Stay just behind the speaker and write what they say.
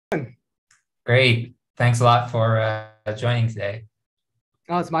Great. Thanks a lot for joining today.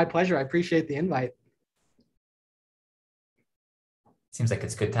 Oh, it's my pleasure. I appreciate the invite. Seems like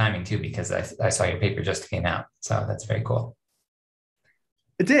it's good timing too, because I saw your paper just came out. So that's very cool.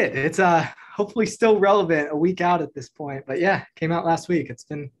 It did. It's hopefully still relevant a week out at this point. But yeah, came out last week. It's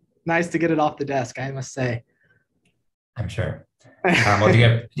been nice to get it off the desk, I must say. I'm sure. Well, do you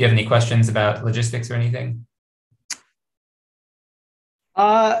have any questions about logistics or anything?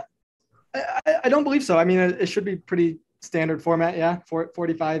 uh, I don't believe so. I mean, it should be pretty standard format. Yeah,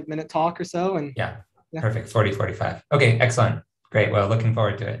 45-minute talk or so. And Yeah, yeah, perfect. 40, 45. Okay, excellent. Great. Well, looking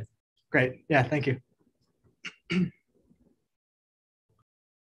forward to it. great. Yeah, thank you.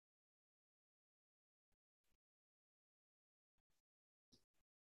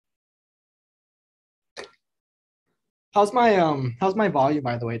 How's my volume,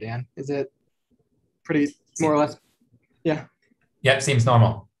 by the way, Dan? Is it pretty more or See, less? Yeah. yep, seems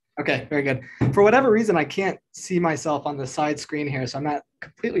normal. Okay, very good. For whatever reason, I can't see myself on the side screen here, so I'm not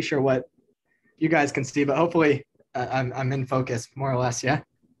completely sure what you guys can see, but hopefully I'm in focus more or less. Yeah.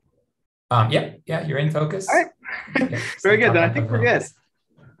 Yeah, you're in All focus. right. Yep, Very same good. pop Then I up think we're good. everyone's.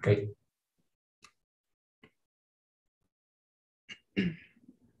 Great.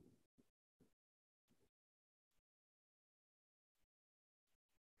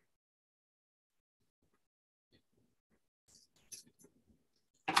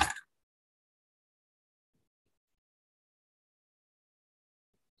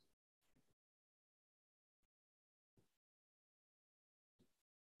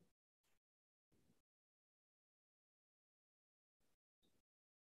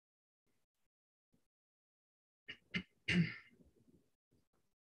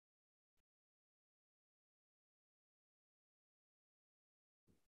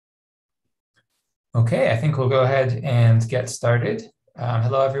 Okay, I think we'll go ahead and get started.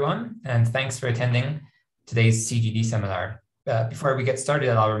 Hello, everyone, and thanks for attending today's CGD seminar. Before we get started,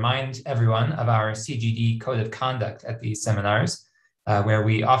 I'll remind everyone of our CGD Code of Conduct at these seminars, where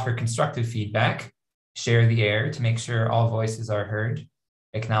we offer constructive feedback, share the air to make sure all voices are heard,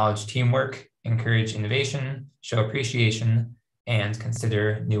 acknowledge teamwork, encourage innovation, show appreciation, and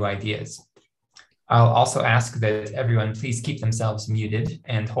consider new ideas. I'll also ask that everyone please keep themselves muted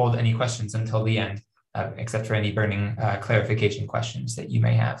and hold any questions until the end, except for any burning clarification questions that you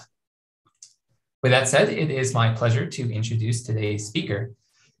may have. With that said, it is my pleasure to introduce today's speaker.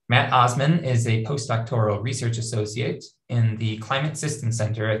 Matt Osman is a postdoctoral research associate in the Climate Systems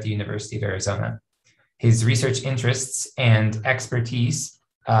Center at the University of Arizona. His research interests and expertise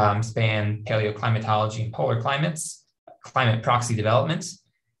span paleoclimatology and polar climates, climate proxy development,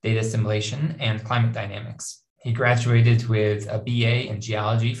 data assimilation, and climate dynamics. He graduated with a BA in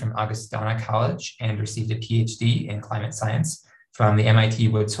geology from Augustana College and received a PhD in climate science from the MIT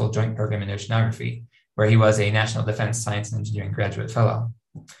Woods Hole Joint Program in Oceanography, where he was a National Defense Science and Engineering Graduate Fellow.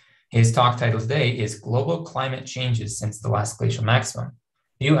 His talk title today is Global Climate Changes Since the Last Glacial Maximum,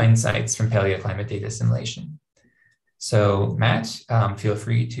 New Insights from Paleoclimate Data Assimilation. So Matt, feel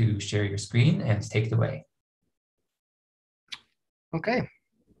free to share your screen and take it away. Okay.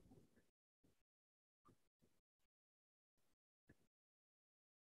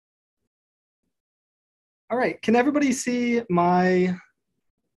 All right. Can everybody see my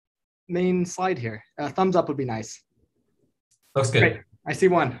main slide here? Thumbs up would be nice. Looks good. Great. I see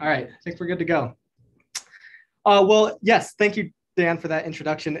one. All right. I think we're good to go. Well, yes. Thank you, Dan, for that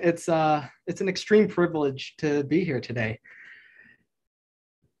introduction. It's an extreme privilege to be here today.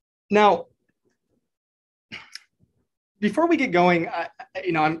 Now, before we get going,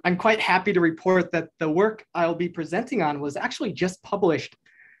 I'm quite happy to report that the work I'll be presenting on was actually just published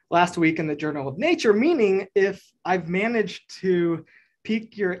last week in the Journal of Nature, meaning if I've managed to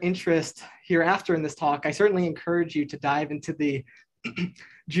pique your interest hereafter in this talk, I certainly encourage you to dive into the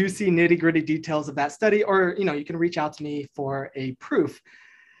juicy nitty-gritty details of that study, or you can reach out to me for a proof.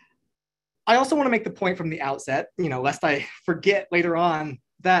 I also want to make the point from the outset, lest I forget later on,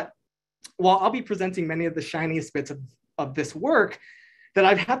 that while I'll be presenting many of the shiniest bits of this work, that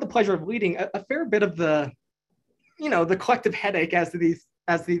I've had the pleasure of leading a fair bit of the collective headache as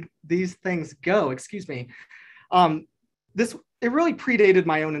these things go. Excuse me. It really predated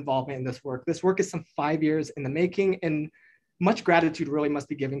my own involvement in this work. This work is some 5 years in the making, and much gratitude really must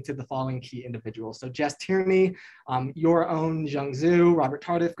be given to the following key individuals. So Jess Tierney, your own Zheng Zhu, Robert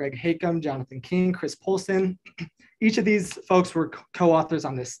Tardif, Greg Hakem, Jonathan King, Chris Polson. Each of these folks were co-authors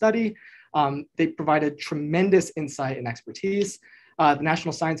on this study. They provided tremendous insight and expertise. The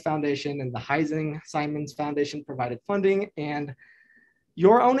National Science Foundation and the Heising-Simons Foundation provided funding, and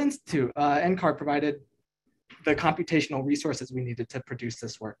your own institute, NCAR, provided the computational resources we needed to produce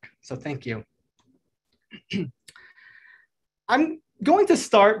this work. So thank you. I'm going to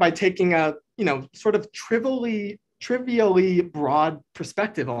start by taking a, sort of trivially broad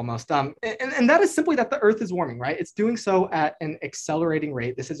perspective almost. And that is simply that the Earth is warming, right? It's doing so at an accelerating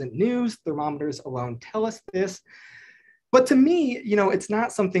rate. This isn't news. Thermometers alone tell us this. But to me, it's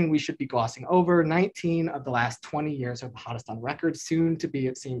not something we should be glossing over. 19 of the last 20 years are the hottest on record, soon to be,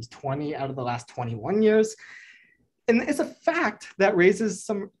 it seems, 20 out of the last 21 years. And it's a fact that raises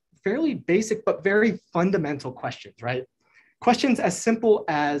some fairly basic but very fundamental questions, right? Questions as simple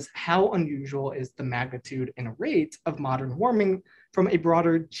as how unusual is the magnitude and rate of modern warming from a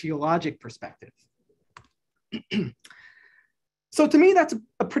broader geologic perspective? So to me, that's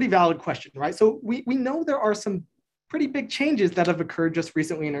a pretty valid question, right? So we know there are some pretty big changes that have occurred just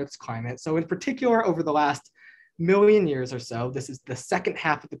recently in Earth's climate. So in particular, over the last million years or so, this is the second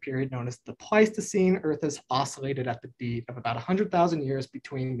half of the period known as the Pleistocene. Earth has oscillated at the beat of about 100,000 years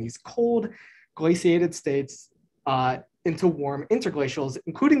between these cold glaciated states into warm interglacials,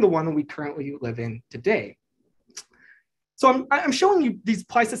 including the one we currently live in today. So I'm showing you these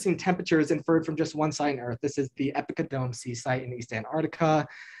Pleistocene temperatures inferred from just one site on Earth. This is the Epicodome Sea site in East Antarctica.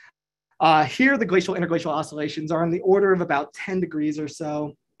 Here, the glacial interglacial oscillations are on the order of about 10 degrees or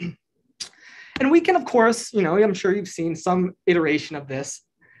so. And we can, of course, I'm sure you've seen some iteration of this,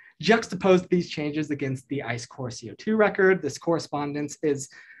 juxtapose these changes against the ice core CO2 record. This correspondence is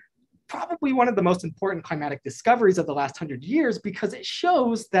probably one of the most important climatic discoveries of the last 100 years because it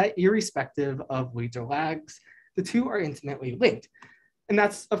shows that irrespective of leads or lags, the two are intimately linked. And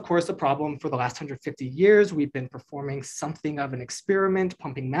that's, of course, a problem for the last 150 years. We've been performing something of an experiment,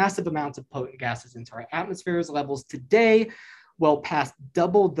 pumping massive amounts of potent gases into our atmospheres. Levels today well past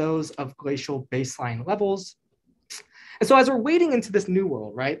double those of glacial baseline levels. And so as we're wading into this new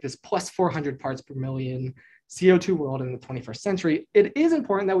world, right, this plus 400 parts per million CO2 world in the 21st century, it is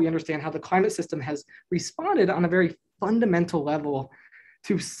important that we understand how the climate system has responded on a very fundamental level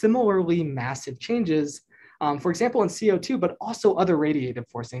to similarly massive changes, for example, in CO2, but also other radiative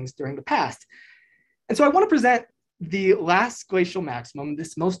forcings during the past. And so I want to present the last glacial maximum,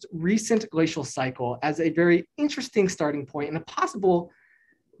 this most recent glacial cycle, as a very interesting starting point and a possible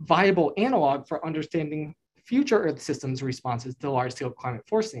viable analog for understanding future Earth systems' responses to large-scale climate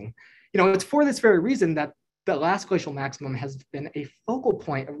forcing. It's for this very reason that the last glacial maximum has been a focal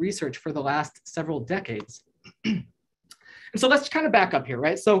point of research for the last several decades. And so let's kind of back up here,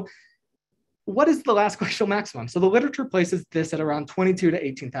 right? So what is the last glacial maximum? So the literature places this at around 22 to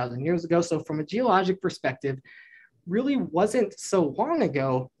 18,000 years ago. So from a geologic perspective, really wasn't so long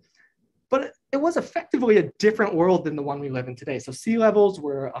ago, but it was effectively a different world than the one we live in today. So sea levels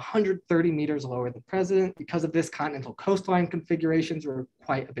were 130 meters lower than present. Because of this, continental coastline configurations were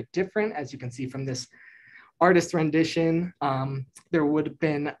quite a bit different. As you can see from this artist rendition, there would have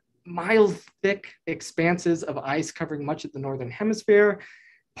been miles thick expanses of ice covering much of the northern hemisphere.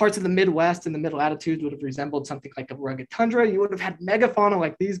 Parts of the Midwest and the middle latitudes would have resembled something like a rugged tundra. You would have had megafauna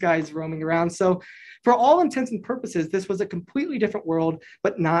like these guys roaming around. So for all intents and purposes, this was a completely different world,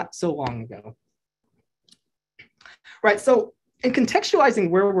 but not so long ago. Right, so in contextualizing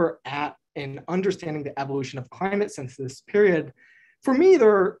where we're at in understanding the evolution of climate since this period, for me,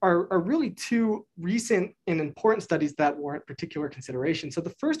 there are really two recent and important studies that warrant particular consideration. So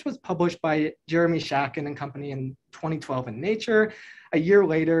the first was published by Jeremy Shakin and company in 2012 in Nature. A year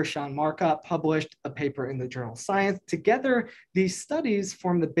later, Sean Marcotte published a paper in the journal Science. Together, these studies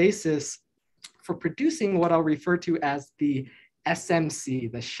form the basis for producing what I'll refer to as the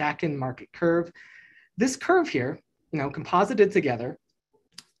SMC, the Shakin market curve. This curve here, composited together,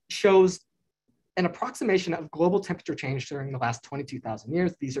 shows an approximation of global temperature change during the last 22,000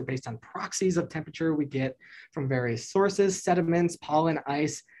 years. These are based on proxies of temperature we get from various sources, sediments, pollen,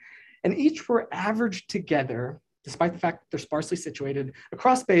 ice, and each were averaged together, despite the fact that they're sparsely situated,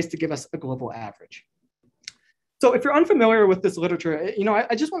 across space to give us a global average. So if you're unfamiliar with this literature,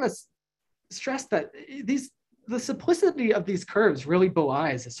 I just want to stress that the simplicity of these curves really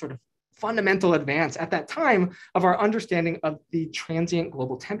belies a sort of fundamental advance at that time of our understanding of the transient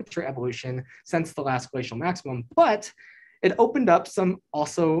global temperature evolution since the last glacial maximum. But it opened up some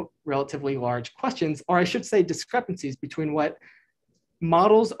also relatively large questions, or I should say discrepancies between what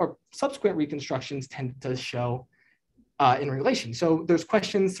models or subsequent reconstructions tended to show in relation. So there's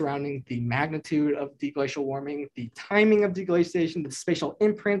questions surrounding the magnitude of deglacial warming, the timing of deglaciation, the spatial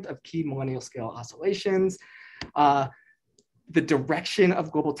imprint of key millennial scale oscillations, the direction of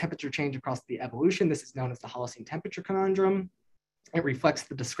global temperature change across the evolution. This is known as the Holocene temperature conundrum. It reflects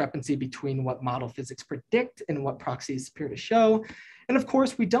the discrepancy between what model physics predict and what proxies appear to show. And of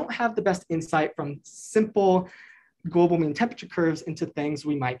course, we don't have the best insight from simple global mean temperature curves into things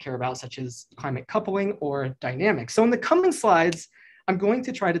we might care about, such as climate coupling or dynamics. So in the coming slides, I'm going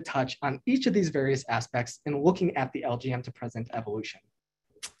to try to touch on each of these various aspects in looking at the LGM to present evolution.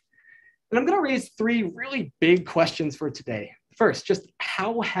 And I'm going to raise three really big questions for today. First, just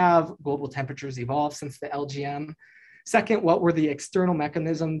how have global temperatures evolved since the LGM? Second, what were the external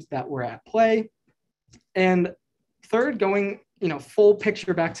mechanisms that were at play? And third, going full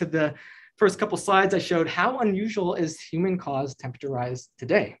picture back to the first couple slides I showed, how unusual is human-caused temperature rise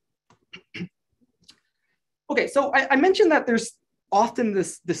today? Okay, so I mentioned that there's often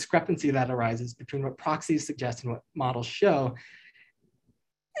this discrepancy that arises between what proxies suggest and what models show.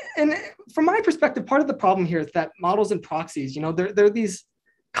 And from my perspective, part of the problem here is that models and proxies, they're these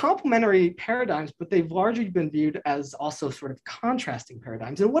complementary paradigms, but they've largely been viewed as also sort of contrasting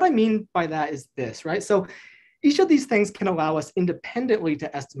paradigms. And what I mean by that is this, right? So each of these things can allow us independently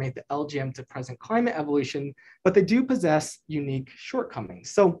to estimate the LGM to present climate evolution, but they do possess unique shortcomings.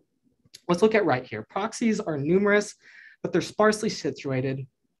 So let's look at right here. Proxies are numerous, but they're sparsely situated.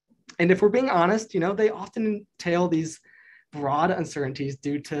 And if we're being honest, they often entail these broad uncertainties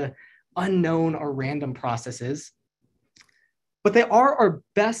due to unknown or random processes. But they are our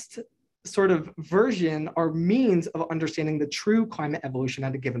best sort of version or means of understanding the true climate evolution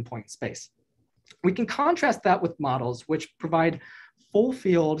at a given point in space. We can contrast that with models which provide full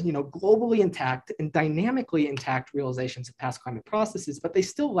field, globally intact and dynamically intact realizations of past climate processes, but they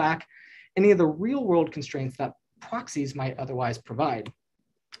still lack any of the real world constraints that proxies might otherwise provide.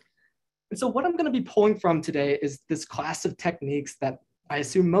 And so what I'm going to be pulling from today is this class of techniques that I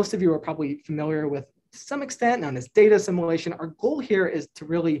assume most of you are probably familiar with to some extent, known as data assimilation. Our goal here is to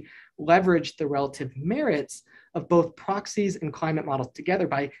really leverage the relative merits of both proxies and climate models together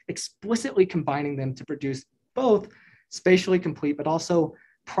by explicitly combining them to produce both spatially complete, but also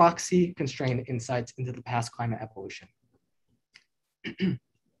proxy constrained insights into the past climate evolution.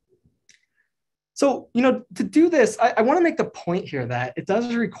 So, to do this, I want to make the point here that it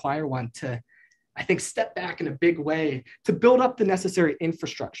does require one to, I think, step back in a big way to build up the necessary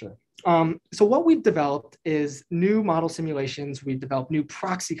infrastructure. So what we've developed is new model simulations. We've developed new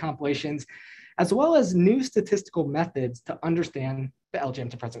proxy compilations, as well as new statistical methods to understand the LGM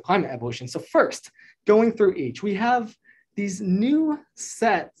to present climate evolution. So first, going through each, we have these new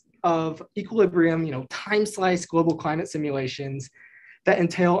sets of equilibrium, time slice global climate simulations that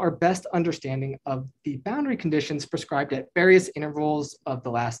entail our best understanding of the boundary conditions prescribed at various intervals of the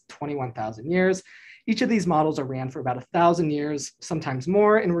last 21,000 years. Each of these models are ran for about 1,000 years, sometimes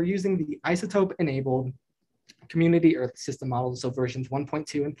more, and we're using the isotope-enabled community Earth system models, so versions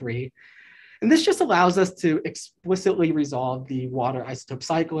 1.2 and 3. And this just allows us to explicitly resolve the water isotope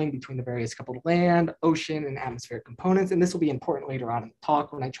cycling between the various coupled land, ocean, and atmospheric components. And this will be important later on in the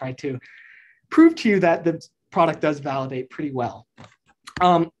talk when I try to prove to you that the product does validate pretty well.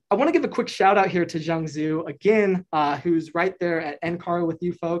 I want to give a quick shout out here to Zheng Zhu again, who's right there at NCAR with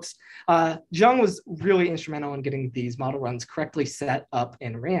you folks. Zheng was really instrumental in getting these model runs correctly set up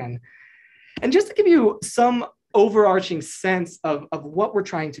and ran. And just to give you some overarching sense of what we're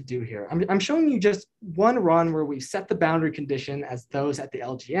trying to do here, I'm showing you just one run where we set the boundary condition as those at the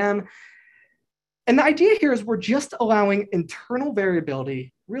LGM. And the idea here is we're just allowing internal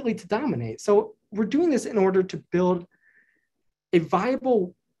variability really to dominate. So we're doing this in order to build a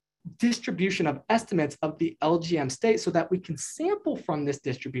viable distribution of estimates of the LGM state so that we can sample from this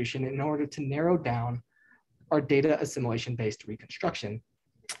distribution in order to narrow down our data assimilation-based reconstruction.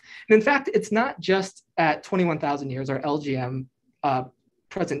 And in fact, it's not just at 21,000 years, our LGM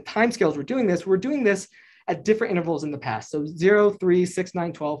present timescales we're doing this at different intervals in the past. So 0, 3, 6,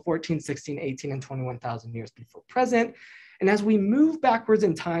 9, 12, 14, 16, 18, and 21,000 years before present. And as we move backwards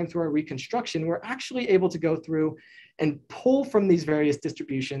in time through our reconstruction, we're actually able to go through and pull from these various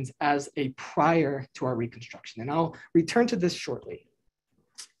distributions as a prior to our reconstruction. And I'll return to this shortly.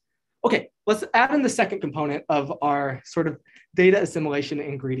 Okay, let's add in the second component of our sort of data assimilation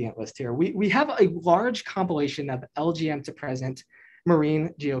ingredient list here. We have a large compilation of LGM to present marine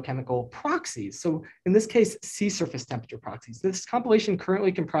geochemical proxies. So in this case, sea surface temperature proxies. This compilation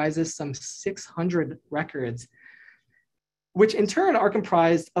currently comprises some 600 records, which in turn are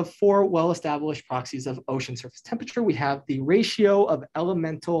comprised of 4 well-established proxies of ocean surface temperature. We have the ratio of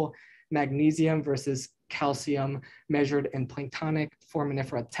elemental magnesium versus calcium measured in planktonic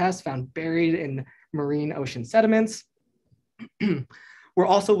foraminifera tests found buried in marine ocean sediments. We're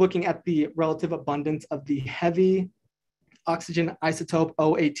also looking at the relative abundance of the heavy oxygen isotope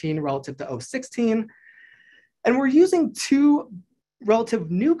O18 relative to O16. And we're using 2 relative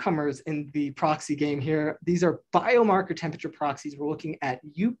newcomers in the proxy game here. These are biomarker temperature proxies. We're looking at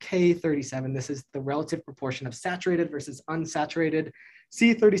UK37. This is the relative proportion of saturated versus unsaturated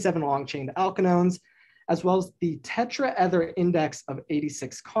C37 long-chain alkanones, as well as the tetraether index of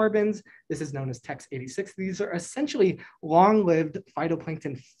 86 carbons. This is known as TEX86. These are essentially long-lived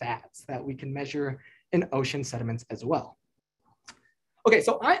phytoplankton fats that we can measure in ocean sediments as well. Okay,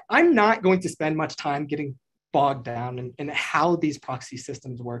 so I'm not going to spend much time getting bogged down in how these proxy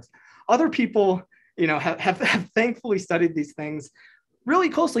systems work. Other people, have thankfully studied these things really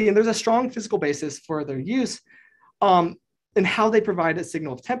closely, and there's a strong physical basis for their use and how they provide a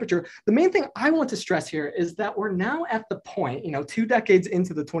signal of temperature. The main thing I want to stress here is that we're now at the point, 2 decades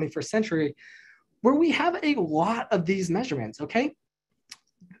into the 21st century, where we have a lot of these measurements, okay?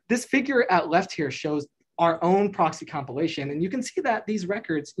 This figure at left here shows our own proxy compilation. And you can see that these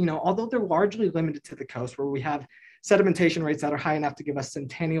records, although they're largely limited to the coast where we have sedimentation rates that are high enough to give us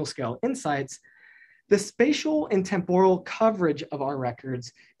centennial scale insights, the spatial and temporal coverage of our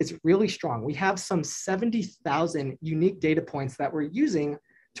records is really strong. We have some 70,000 unique data points that we're using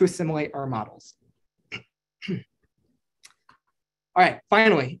to assimilate our models. All right,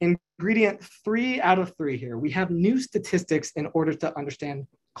 finally, ingredient 3 out of 3 here. We have new statistics in order to understand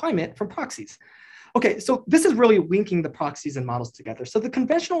climate from proxies. Okay, so this is really linking the proxies and models together. So the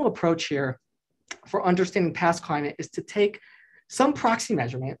conventional approach here for understanding past climate is to take some proxy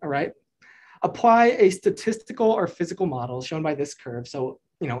measurement, all right, apply a statistical or physical model shown by this curve, so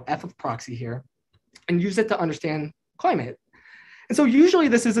F of proxy here, and use it to understand climate. And so usually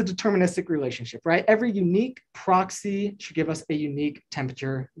this is a deterministic relationship, right? Every unique proxy should give us a unique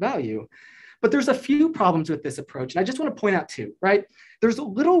temperature value. But there's a few problems with this approach, and I just want to point out 2, right? There's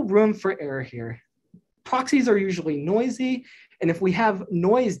little room for error here. Proxies are usually noisy, and if we have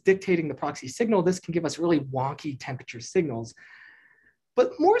noise dictating the proxy signal, this can give us really wonky temperature signals.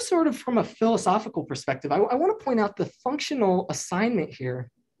 But more sort of from a philosophical perspective, I want to point out the functional assignment here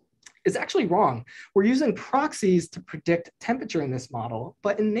is actually wrong. We're using proxies to predict temperature in this model,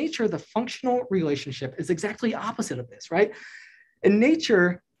 but in nature, the functional relationship is exactly opposite of this, right? In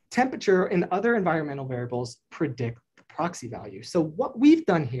nature, temperature and other environmental variables predict the proxy value. So what we've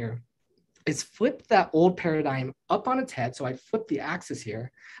done here is flip that old paradigm up on its head. So I flipped the axis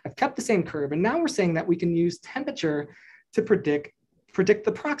here. I've kept the same curve. And now we're saying that we can use temperature to predict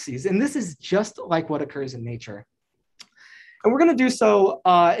the proxies. And this is just like what occurs in nature. And we're going to do so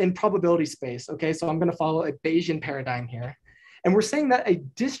in probability space. Okay, so I'm going to follow a Bayesian paradigm here. And we're saying that a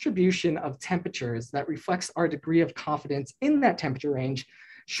distribution of temperatures that reflects our degree of confidence in that temperature range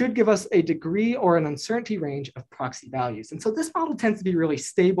should give us a degree or an uncertainty range of proxy values. And so this model tends to be really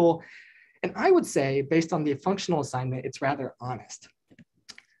stable. And I would say, based on the functional assignment, it's rather honest.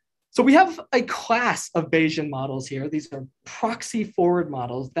 So we have a class of Bayesian models here. These are proxy forward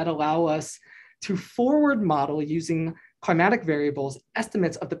models that allow us to forward model using climatic variables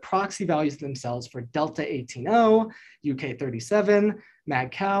estimates of the proxy values themselves for Delta 18O, UK 37,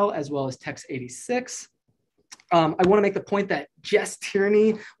 MagCal, as well as Tex 86. I want to make the point that Jess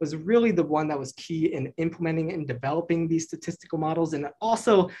Tierney was really the one that was key in implementing and developing these statistical models, and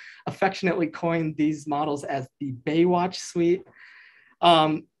also affectionately coined these models as the Baywatch suite.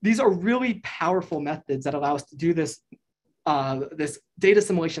 These are really powerful methods that allow us to do this, this data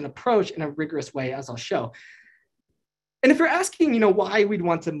simulation approach in a rigorous way, as I'll show. And if you're asking, why we'd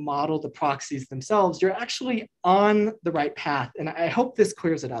want to model the proxies themselves, you're actually on the right path. And I hope this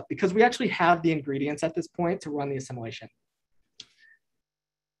clears it up because we actually have the ingredients at this point to run the assimilation.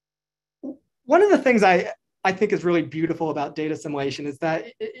 One of the things I think is really beautiful about data assimilation is that,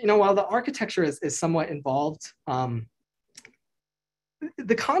 while the architecture is somewhat involved,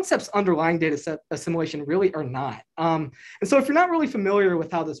 the concepts underlying data assimilation really are not. And so if you're not really familiar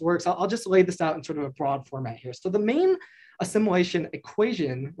with how this works, I'll just lay this out in sort of a broad format here. So the main assimilation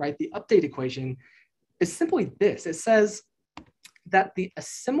equation, right, the update equation, is simply this. It says that the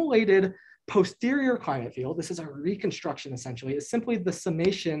assimilated posterior climate field, this is a reconstruction essentially, is simply the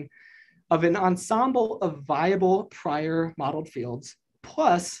summation of an ensemble of viable prior modeled fields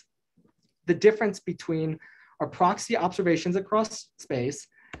plus the difference between our proxy observations across space,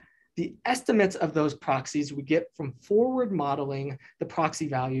 the estimates of those proxies we get from forward modeling the proxy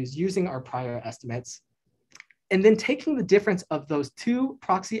values using our prior estimates, and then taking the difference of those two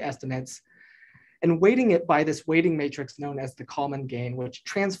proxy estimates and weighting it by this weighting matrix known as the Kalman gain, which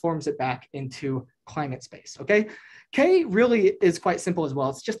transforms it back into climate space, okay? K really is quite simple as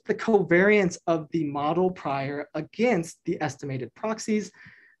well. It's just the covariance of the model prior against the estimated proxies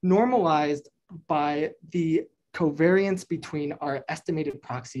normalized by the covariance between our estimated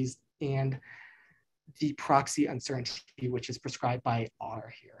proxies and the proxy uncertainty, which is prescribed by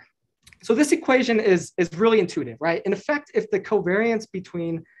R here. So this equation is really intuitive, right? In effect, if the covariance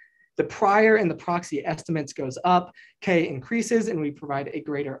between the prior and the proxy estimates goes up, K increases, and we provide a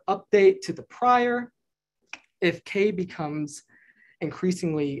greater update to the prior. If K becomes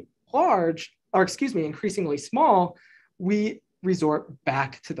increasingly large, or excuse me, increasingly small, we resort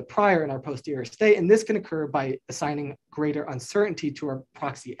back to the prior in our posterior state. And this can occur by assigning greater uncertainty to our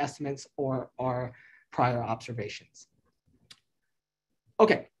proxy estimates or our prior observations.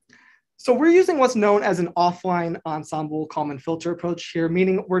 Okay, so we're using what's known as an offline ensemble Kalman filter approach here,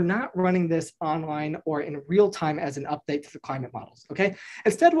 meaning we're not running this online or in real time as an update to the climate models, okay?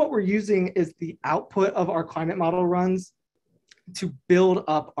 Instead, what we're using is the output of our climate model runs to build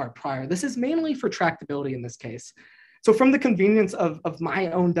up our prior. This is mainly for tractability in this case. So from the convenience of my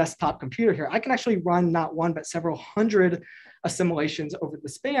own desktop computer here, I can actually run not one, but several hundred assimilations over the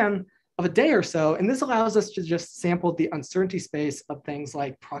span of a day or so. And this allows us to just sample the uncertainty space of things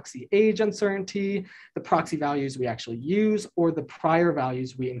like proxy age uncertainty, the proxy values we actually use, or the prior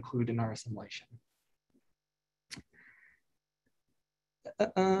values we include in our assimilation.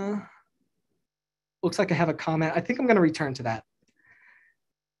 Looks like I have a comment. I think I'm going to return to that.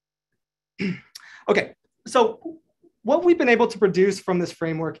 Okay, so what we've been able to produce from this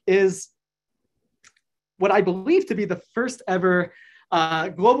framework is what I believe to be the first ever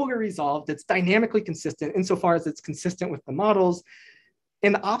globally resolved. It's dynamically consistent insofar as it's consistent with the models,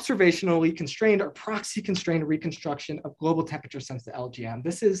 and observationally constrained or proxy constrained reconstruction of global temperature sensitive LGM.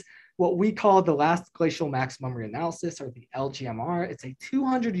 This is what we call the last glacial maximum reanalysis, or the LGMR. It's a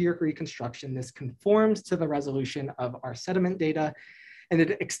 200-year reconstruction. This conforms to the resolution of our sediment data, and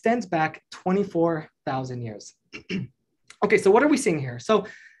it extends back 24,000 years. Okay, so what are we seeing here? So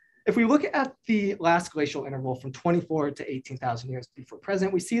if we look at the last glacial interval from 24 to 18,000 years before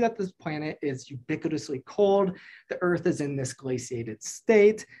present, we see that this planet is ubiquitously cold. The Earth is in this glaciated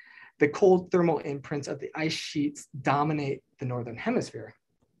state. The cold thermal imprints of the ice sheets dominate the northern hemisphere.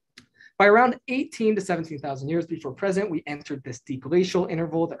 By around 18 to 17,000 years before present, we entered this deglacial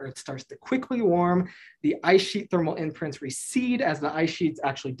interval. The Earth starts to quickly warm. The ice sheet thermal imprints recede as the ice sheets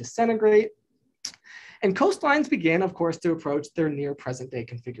actually disintegrate. And coastlines begin, of course, to approach their near present day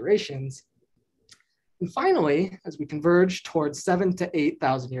configurations. And finally, as we converge towards 7 to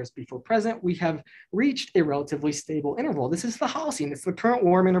 8,000 years before present, we have reached a relatively stable interval. This is the Holocene. It's the current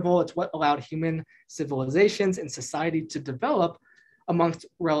warm interval. It's what allowed human civilizations and society to develop amongst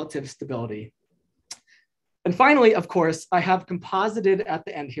relative stability. And finally, of course, I have composited at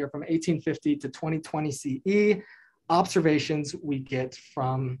the end here from 1850 to 2020 CE observations we get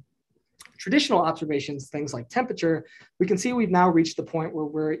from traditional observations, things like temperature. We can see we've now reached the point where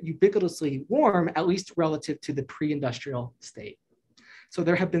we're ubiquitously warm, at least relative to the pre-industrial state. So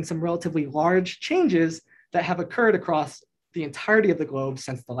there have been some relatively large changes that have occurred across the entirety of the globe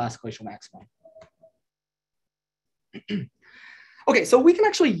since the last glacial maximum. Okay, so we can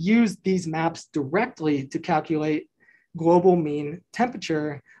actually use these maps directly to calculate global mean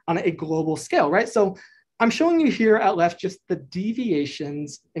temperature on a global scale, right? So I'm showing you here at left just the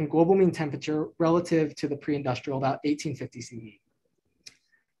deviations in global mean temperature relative to the pre-industrial, about 1850 CE.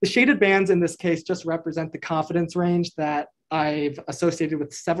 The shaded bands in this case just represent the confidence range that I've associated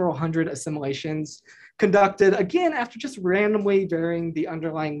with several hundred assimilations conducted, again, after just randomly varying the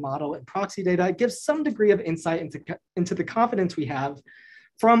underlying model and proxy data. It gives some degree of insight into the confidence we have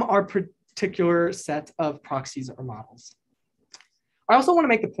from our particular set of proxies or models. I also want to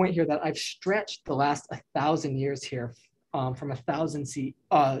make the point here that I've stretched the last 1,000 years here from 1,000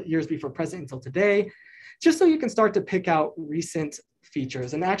 years before present until today, just so you can start to pick out recent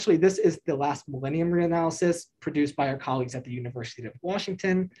features. And actually, this is the last millennium reanalysis produced by our colleagues at the University of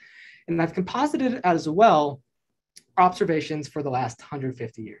Washington. And I've composited as well observations for the last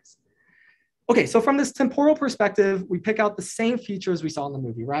 150 years. Okay, so from this temporal perspective, we pick out the same features we saw in the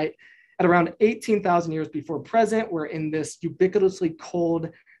movie, right? At around 18,000 years before present, we're in this ubiquitously cold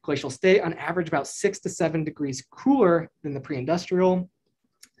glacial state, on average about 6 to 7 degrees cooler than the pre-industrial.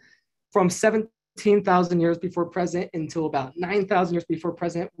 From 17,000 years before present until about 9,000 years before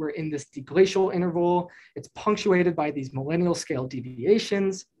present, we're in this deglacial interval. It's punctuated by these millennial scale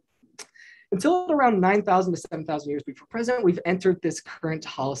deviations. Until around 9,000 to 7,000 years before present, we've entered this current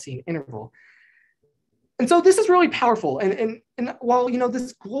Holocene interval. And so this is really powerful. And while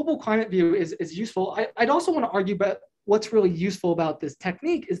this global climate view is useful, I'd also want to argue about what's really useful about this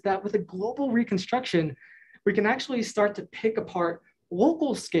technique is that with a global reconstruction, we can actually start to pick apart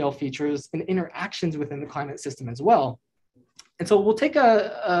local scale features and interactions within the climate system as well. And so we'll take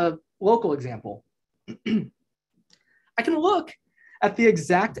a local example. I can look at the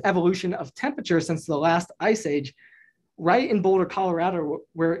exact evolution of temperature since the last ice age, right in Boulder, Colorado,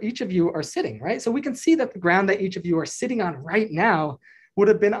 where each of you are sitting, right? So we can see that the ground that each of you are sitting on right now would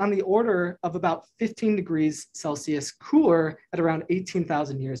have been on the order of about 15 degrees Celsius cooler at around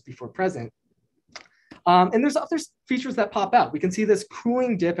 18,000 years before present. And there's other features that pop out. We can see this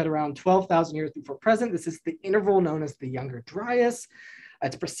cooling dip at around 12,000 years before present. This is the interval known as the Younger Dryas.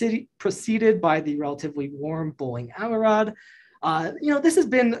 It's preceded by the relatively warm Bowling Hour. This has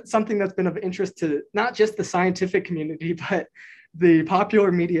been something that's been of interest to not just the scientific community, but the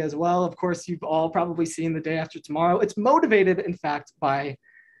popular media as well. Of course, you've all probably seen The Day After Tomorrow. It's motivated, in fact, by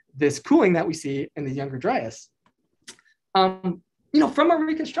this cooling that we see in the Younger Dryas. From our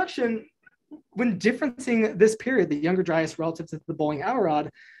reconstruction, when differencing this period, the Younger Dryas relative to the Bowling Hour,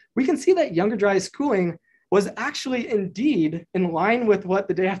 we can see that Younger Dryas cooling was actually indeed in line with what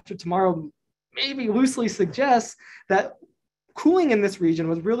The Day After Tomorrow maybe loosely suggests, that cooling in this region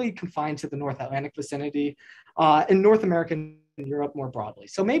was really confined to the North Atlantic vicinity, in North America and Europe more broadly.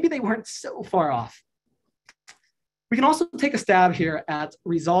 So maybe they weren't so far off. We can also take a stab here at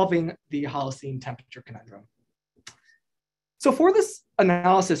resolving the Holocene temperature conundrum. So for this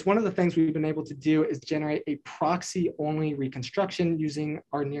analysis, one of the things we've been able to do is generate a proxy-only reconstruction using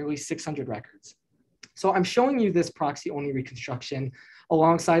our nearly 600 records. So I'm showing you this proxy-only reconstruction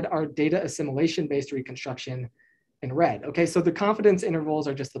alongside our data assimilation-based reconstruction in red. Okay, so the confidence intervals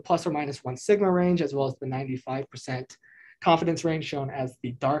are just the plus or minus 1 sigma range, as well as the 95% confidence range shown as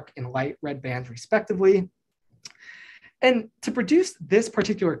the dark and light red bands respectively. And to produce this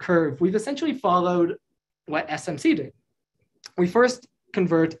particular curve, we've essentially followed what SMC did. We first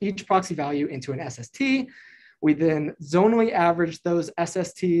convert each proxy value into an SST. We then zonally average those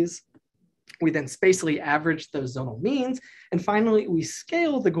SSTs. We then spatially average those zonal means. And finally, we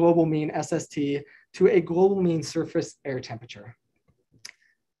scale the global mean SST to a global mean surface air temperature.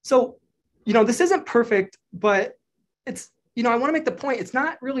 So, this isn't perfect, but it's, I want to make the point, it's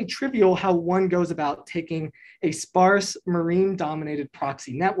not really trivial how one goes about taking a sparse marine dominated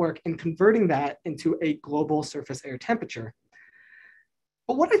proxy network and converting that into a global surface air temperature.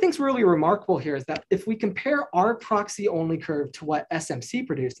 But what I think is really remarkable here is that if we compare our proxy only curve to what SMC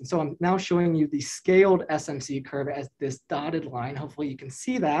produced, and so I'm now showing you the scaled SMC curve as this dotted line, hopefully you can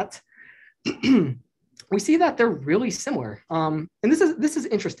see that, we see that they're really similar. And this is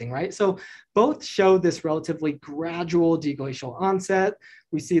interesting, right? So both show this relatively gradual deglacial onset.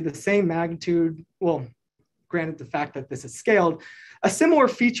 We see the same magnitude, well, granted the fact that this is scaled, a similar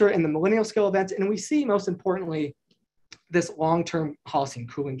feature in the millennial scale events, and we see most importantly, this long-term Holocene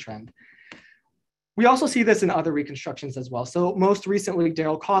cooling trend. We also see this in other reconstructions as well. So most recently,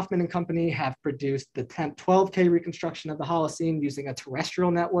 Daryl Kaufman and company have produced the Temp 12K reconstruction of the Holocene using a terrestrial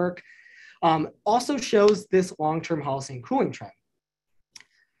network. Also shows this long-term Holocene cooling trend.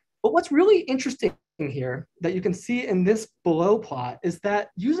 But what's really interesting here that you can see in this below plot is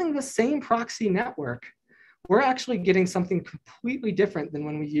that using the same proxy network, we're actually getting something completely different than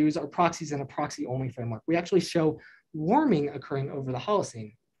when we use our proxies in a proxy-only framework. We actually show warming occurring over the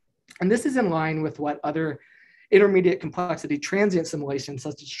Holocene. And this is in line with what other intermediate complexity transient simulations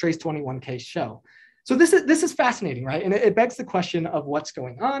such as Trace 21K show. So this is fascinating, right? And it begs the question of what's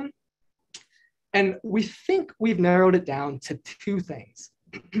going on. And we think we've narrowed it down to two things.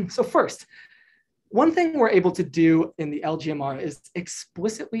 So first, one thing we're able to do in the LGMR is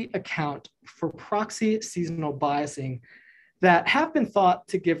explicitly account for proxy seasonal biasing that have been thought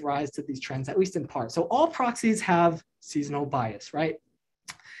to give rise to these trends, at least in part. So all proxies have seasonal bias, right?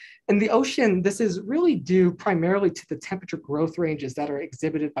 In the ocean, this is really due primarily to the temperature growth ranges that are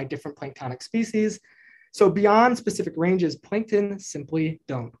exhibited by different planktonic species. So beyond specific ranges, plankton simply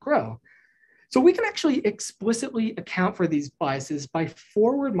don't grow. So we can actually explicitly account for these biases by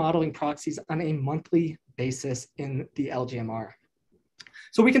forward modeling proxies on a monthly basis in the LGMR.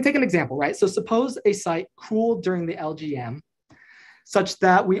 So we can take an example, right? So suppose a site cooled during the LGM, such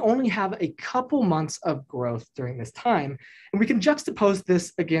that we only have a couple months of growth during this time. And we can juxtapose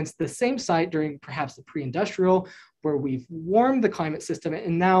this against the same site during perhaps the pre-industrial, where we've warmed the climate system,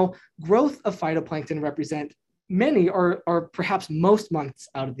 and now growth of phytoplankton represent many or perhaps most months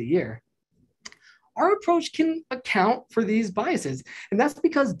out of the year. Our approach can account for these biases, and that's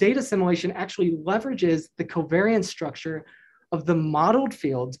because data assimilation actually leverages the covariance structure of the modeled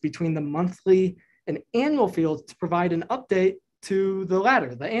fields between the monthly and annual fields to provide an update to the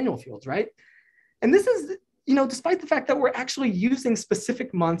latter, the annual fields, right? And this is, despite the fact that we're actually using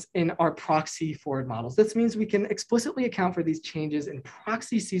specific months in our proxy forward models. This means we can explicitly account for these changes in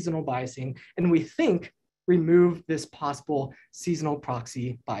proxy seasonal biasing, and we think remove this possible seasonal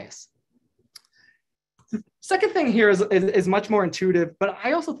proxy bias. Second thing here is much more intuitive, but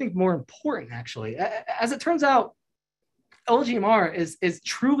I also think more important, actually. As it turns out, LGMR is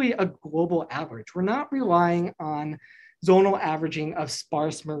truly a global average. We're not relying on zonal averaging of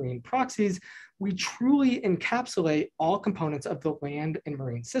sparse marine proxies. We truly encapsulate all components of the land and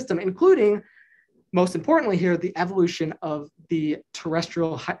marine system, including, most importantly here, the evolution of the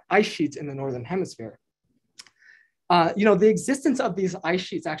terrestrial ice sheets in the Northern Hemisphere. The existence of these ice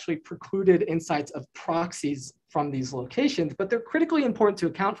sheets actually precluded insights of proxies from these locations, but they're critically important to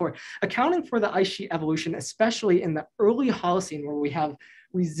account for. Accounting for the ice sheet evolution, especially in the early Holocene, where we have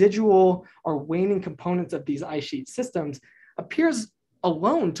residual or waning components of these ice sheet systems, appears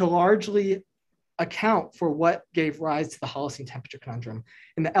alone to largely account for what gave rise to the Holocene temperature conundrum.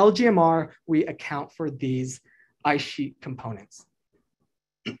 In the LGMR, we account for these ice sheet components.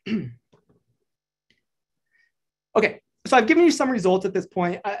 Okay, so I've given you some results at this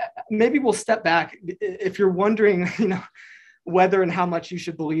point. Maybe we'll step back if you're wondering, whether and how much you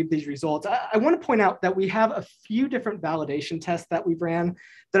should believe these results. I want to point out that we have a few different validation tests that we ran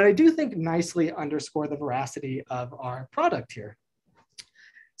that I do think nicely underscore the veracity of our product here.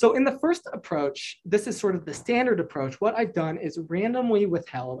 So in the first approach, this is sort of the standard approach. What I've done is randomly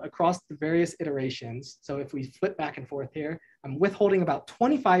withheld across the various iterations. So if we flip back and forth here, I'm withholding about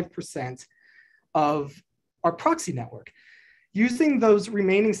 25% of our proxy network. Using those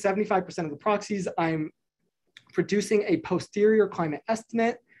remaining 75% of the proxies, I'm producing a posterior climate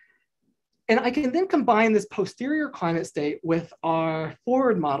estimate. And I can then combine this posterior climate state with our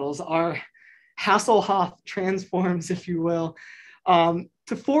forward models, our Hasselhoff transforms, if you will,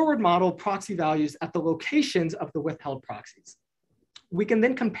 to forward model proxy values at the locations of the withheld proxies. We can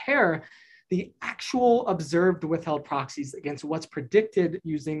then compare the actual observed withheld proxies against what's predicted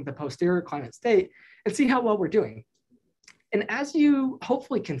using the posterior climate state and see how well we're doing. And as you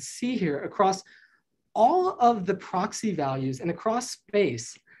hopefully can see here, across all of the proxy values and across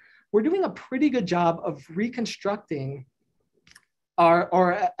space, we're doing a pretty good job of reconstructing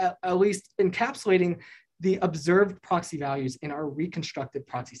or at least encapsulating the observed proxy values in our reconstructed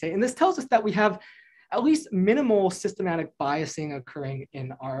proxy state. And this tells us that we have at least minimal systematic biasing occurring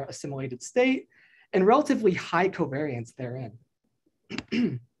in our assimilated state and relatively high covariance therein.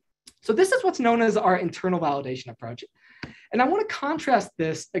 So this is what's known as our internal validation approach. And I want to contrast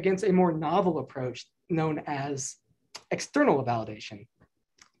this against a more novel approach known as external validation.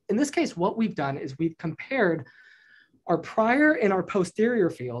 In this case, what we've done is we've compared our prior and our posterior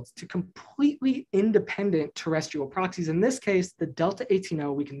fields to completely independent terrestrial proxies. In this case, the delta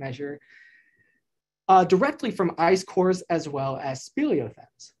 18O we can measure directly from ice cores as well as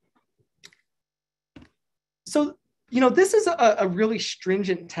speleothems. So, this is a really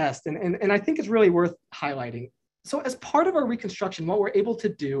stringent test, and I think it's really worth highlighting. So as part of our reconstruction, what we're able to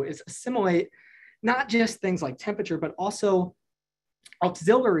do is assimilate not just things like temperature, but also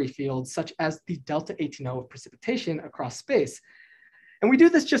auxiliary fields such as the delta 18O of precipitation across space. And we do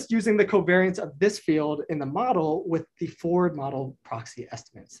this just using the covariance of this field in the model with the forward model proxy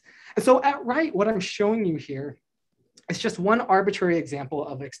estimates. And so at right, what I'm showing you here is just one arbitrary example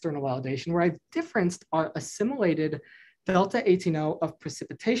of external validation where I've differenced our assimilated delta 18O of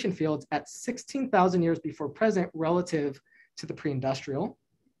precipitation fields at 16,000 years before present relative to the pre-industrial.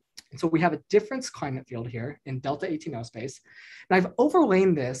 And so we have a difference climate field here in delta 18O space. And I've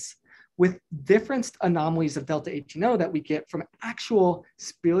overlain this with differenced anomalies of delta 18O that we get from actual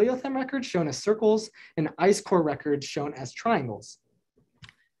speleothem records shown as circles and ice core records shown as triangles.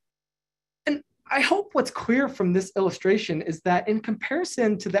 And I hope what's clear from this illustration is that in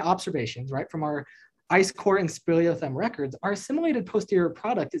comparison to the observations, right, from our ice core and speleothem records, our assimilated posterior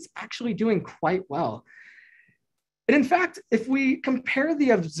product is actually doing quite well. And in fact, if we compare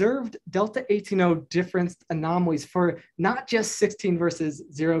the observed delta 18O difference anomalies for not just 16 versus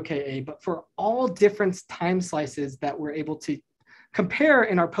 0 Ka, but for all different time slices that we're able to compare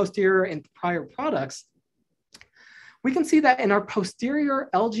in our posterior and prior products, we can see that in our posterior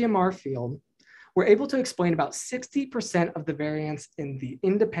LGMR field, we're able to explain about 60% of the variance in the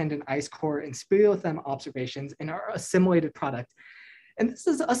independent ice core and speleothem observations in our assimilated product. And this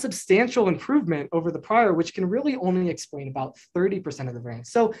is a substantial improvement over the prior, which can really only explain about 30% of the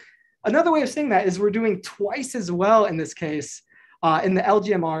variance. So another way of saying that is we're doing twice as well in this case in the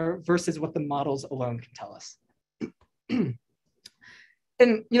LGMR versus what the models alone can tell us.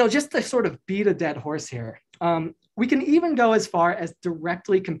 And just to sort of beat a dead horse here, we can even go as far as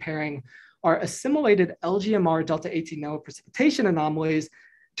directly comparing our assimilated LGMR delta 18O precipitation anomalies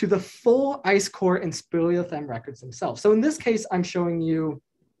to the full ice core and speleothem records themselves. So in this case, I'm showing you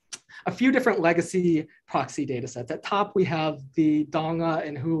a few different legacy proxy data sets. At top, we have the Donga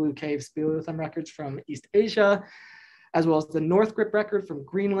and Hulu Cave speleothem records from East Asia, as well as the North Grip record from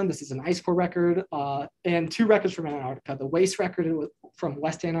Greenland. This is an ice core record, and 2 records from Antarctica, the Waste record from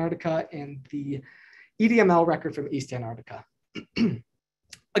West Antarctica and the EDML record from East Antarctica.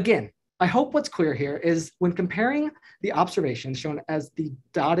 Again, I hope what's clear here is when comparing the observations shown as the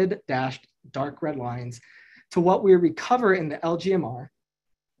dotted dashed dark red lines to what we recover in the LGMR,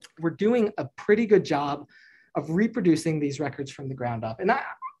 we're doing a pretty good job of reproducing these records from the ground up. And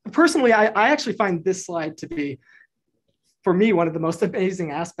personally, I actually find this slide to be, for me, one of the most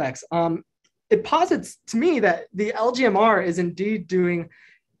amazing aspects. It posits to me that the LGMR is indeed doing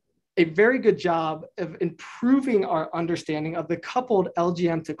a very good job of improving our understanding of the coupled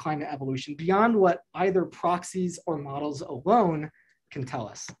LGM to climate evolution beyond what either proxies or models alone can tell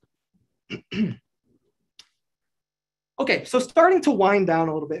us. Okay, so starting to wind down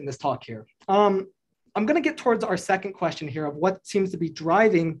a little bit in this talk here. I'm going to get towards our second question here of what seems to be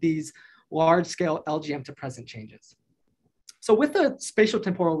driving these large-scale LGM to present changes. So with the spatial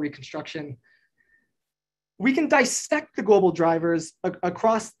temporal reconstruction, we can dissect the global drivers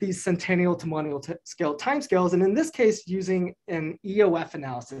across these centennial to millennial scale timescales, and in this case, using an EOF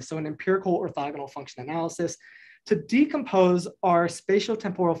analysis, so an empirical orthogonal function analysis, to decompose our spatial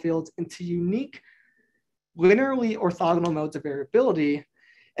temporal fields into unique linearly orthogonal modes of variability.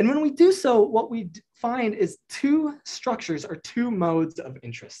 And when we do so, what we find is 2 structures or 2 modes of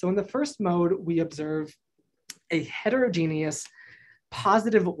interest. So in the first mode, we observe a heterogeneous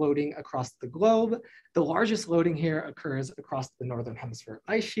positive loading across the globe. The largest loading here occurs across the northern hemisphere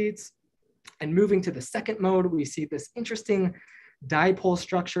ice sheets. And moving to the second mode, we see this interesting dipole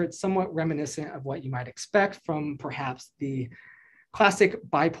structure. It's somewhat reminiscent of what you might expect from perhaps the classic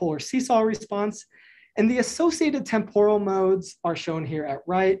bipolar seesaw response. And the associated temporal modes are shown here at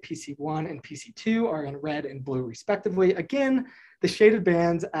right. PC1 and PC2 are in red and blue respectively. Again, the shaded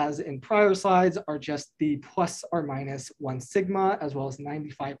bands, as in prior slides, are just the plus or minus 1 sigma, as well as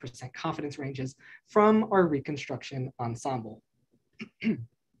 95% confidence ranges from our reconstruction ensemble.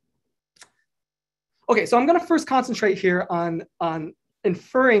 Okay, so I'm going to first concentrate here on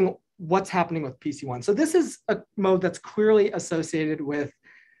inferring what's happening with PC1. So this is a mode that's clearly associated with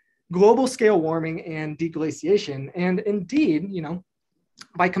global scale warming and deglaciation. And indeed,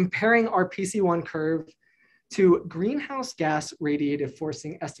 by comparing our PC1 curve to greenhouse gas radiative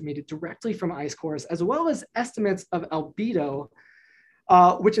forcing estimated directly from ice cores, as well as estimates of albedo,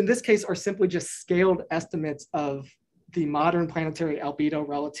 which in this case are simply just scaled estimates of the modern planetary albedo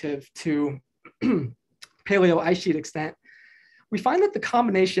relative to paleo ice sheet extent, we find that the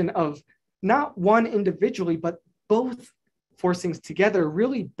combination of not one individually, but both forcings together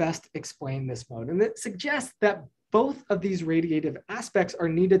really best explain this mode. And it suggests that both of these radiative aspects are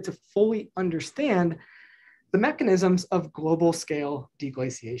needed to fully understand the mechanisms of global scale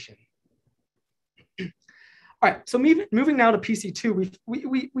deglaciation. All right, so moving now to PC2,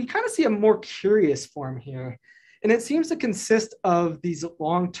 we kind of see a more curious form here. And it seems to consist of these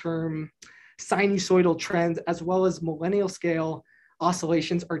long-term sinusoidal trends, as well as millennial scale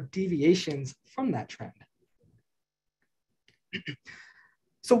oscillations or deviations from that trend.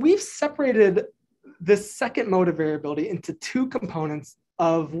 So we've separated this second mode of variability into 2 components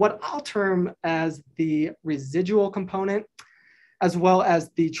of what I'll term as the residual component, as well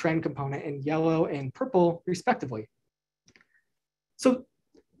as the trend component in yellow and purple, respectively. So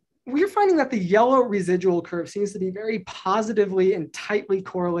we're finding that the yellow residual curve seems to be very positively and tightly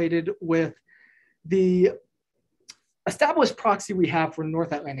correlated with the established proxy we have for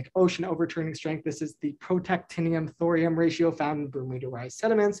North Atlantic Ocean overturning strength. This is the protactinium thorium ratio found in Bermuda-Rise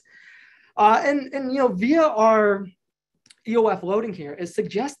sediments. And via our EOF loading here, it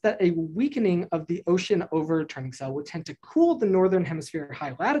suggests that a weakening of the ocean overturning cell would tend to cool the northern hemisphere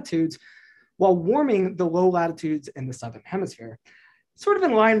high latitudes while warming the low latitudes in the southern hemisphere, sort of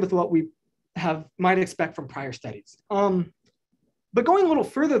in line with what we might expect from prior studies. But going a little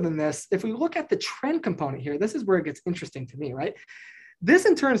further than this, if we look at the trend component here, this is where it gets interesting to me, right? This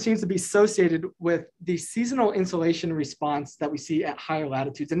in turn seems to be associated with the seasonal insolation response that we see at higher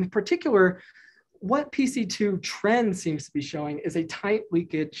latitudes. And in particular, what PC2 trend seems to be showing is a tight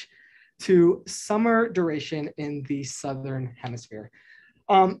leakage to summer duration in the southern hemisphere.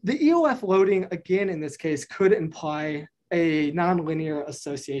 The EOF loading, again, in this case, could imply a nonlinear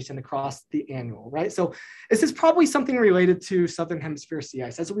association across the annual, right? So this is probably something related to southern hemisphere sea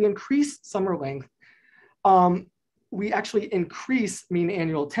ice. As we increase summer length, we actually increase mean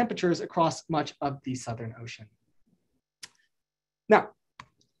annual temperatures across much of the Southern Ocean. Now,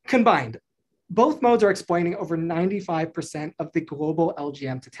 combined, both modes are explaining over 95% of the global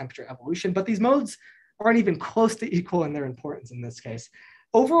LGM to temperature evolution, but these modes aren't even close to equal in their importance in this case.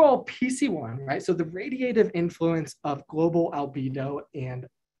 Overall, PC1, right? So the radiative influence of global albedo and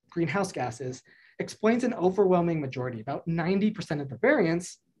greenhouse gases explains an overwhelming majority, about 90% of the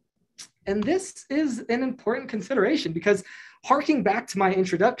variance. And this is an important consideration because, harking back to my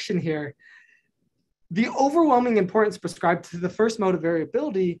introduction here, the overwhelming importance prescribed to the first mode of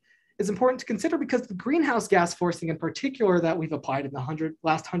variability is important to consider because the greenhouse gas forcing in particular that we've applied in the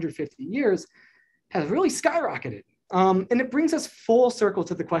last 150 years has really skyrocketed. And it brings us full circle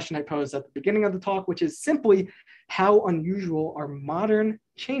to the question I posed at the beginning of the talk, which is simply how unusual are modern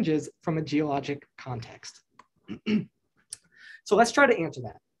changes from a geologic context? So let's try to answer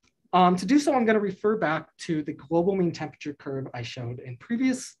that. To do so, I'm going to refer back to the global mean temperature curve I showed in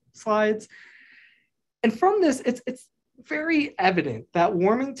previous slides. And from this, it's very evident that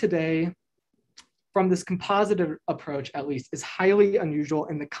warming today, from this composite approach at least, is highly unusual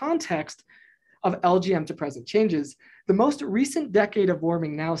in the context of LGM to present changes. The most recent decade of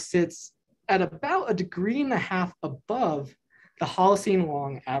warming now sits at about 1.5 degrees above the Holocene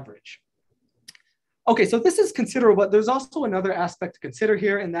long average. Okay, so this is considerable, but there's also another aspect to consider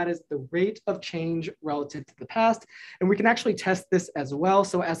here, and that is the rate of change relative to the past. And we can actually test this as well.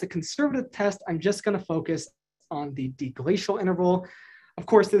 So as a conservative test, I'm just going to focus on the deglacial interval. Of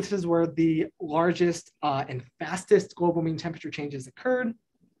course, this is where the largest and fastest global mean temperature changes occurred.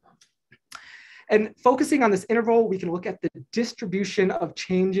 And focusing on this interval, we can look at the distribution of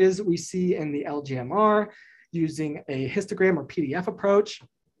changes we see in the LGMR using a histogram or PDF approach.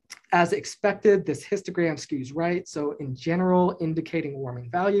 As expected, this histogram skews right, so in general, indicating warming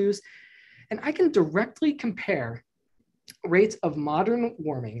values. And I can directly compare rates of modern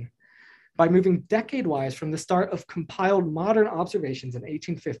warming by moving decade-wise from the start of compiled modern observations in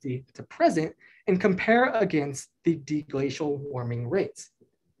 1850 to present and compare against the deglacial warming rates.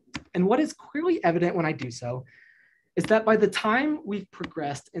 And what is clearly evident when I do so is that by the time we've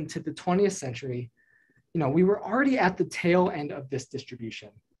progressed into the 20th century, we were already at the tail end of this distribution.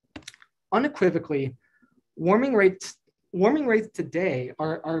 Unequivocally, warming rates today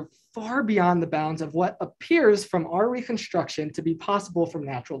are far beyond the bounds of what appears from our reconstruction to be possible from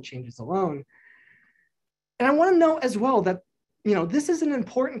natural changes alone. And I want to note as well that this is an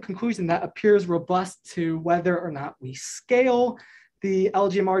important conclusion that appears robust to whether or not we scale the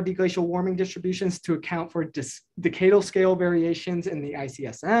LGMR deglacial warming distributions to account for decadal scale variations in the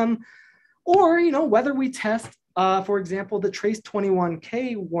ICSM, or whether we test, for example, the trace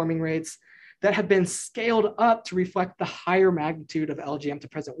 21K warming rates that have been scaled up to reflect the higher magnitude of LGM to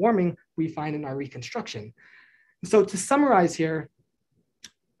present warming we find in our reconstruction. So to summarize here,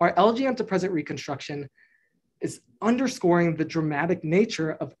 our LGM to present reconstruction is underscoring the dramatic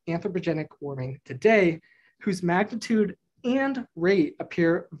nature of anthropogenic warming today, whose magnitude and rate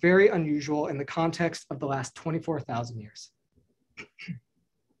appear very unusual in the context of the last 24,000 years.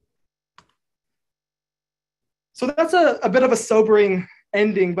 So that's a bit of a sobering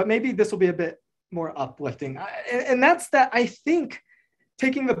ending, but maybe this will be a bit more uplifting. And that's that I think,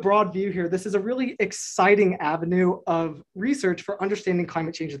 taking the broad view here, this is a really exciting avenue of research for understanding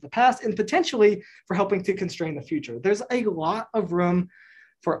climate change in the past and potentially for helping to constrain the future. There's a lot of room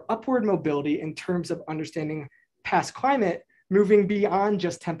for upward mobility in terms of understanding past climate, moving beyond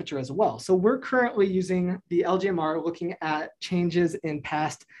just temperature as well. So we're currently using the LGMR looking at changes in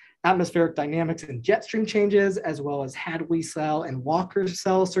past atmospheric dynamics and jet stream changes, as well as Hadley cell and Walker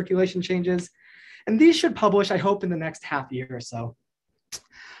cell circulation changes. And these should publish, I hope, in the next half year or so.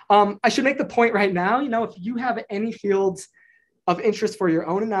 I should make the point right now, if you have any fields of interest for your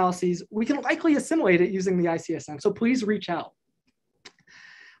own analyses, we can likely assimilate it using the ICSM. So please reach out.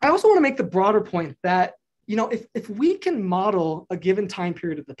 I also want to make the broader point that if we can model a given time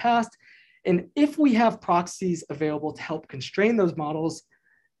period of the past, and if we have proxies available to help constrain those models,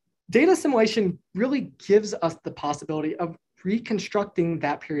 data assimilation really gives us the possibility of reconstructing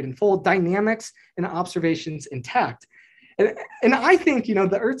that period in full, dynamics and observations intact. And I think,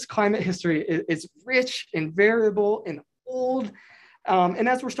 the Earth's climate history is rich and variable and old. And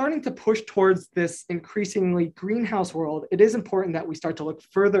as we're starting to push towards this increasingly greenhouse world, it is important that we start to look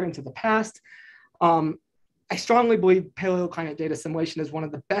further into the past. I strongly believe paleoclimate data assimilation is one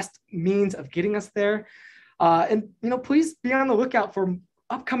of the best means of getting us there. And please be on the lookout for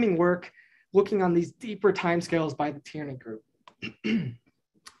upcoming work looking on these deeper timescales by the Tierney group. And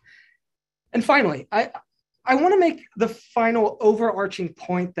finally, I want to make the final overarching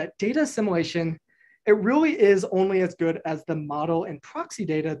point that data assimilation, it really is only as good as the model and proxy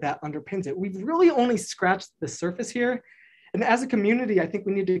data that underpins it. We've really only scratched the surface here. And as a community, I think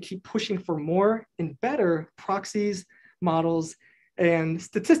we need to keep pushing for more and better proxies, models, and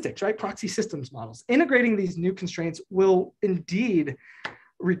statistics, right? Proxy systems models. Integrating these new constraints will indeed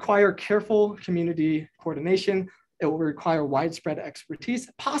require careful community coordination. It will require widespread expertise,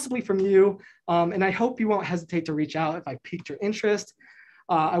 possibly from you. And I hope you won't hesitate to reach out if I piqued your interest.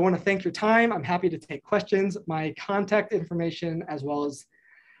 I want to thank your time. I'm happy to take questions. My contact information, as well as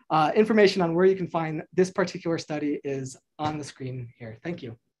information on where you can find this particular study, is on the screen here. Thank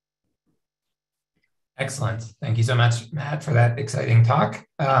you. Excellent. Thank you so much, Matt, for that exciting talk.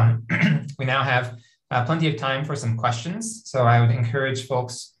 We now have plenty of time for some questions. So I would encourage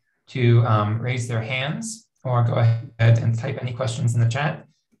folks to raise their hands or go ahead and type any questions in the chat,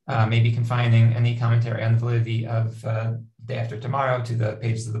 maybe confining any commentary on the validity of Day After Tomorrow to the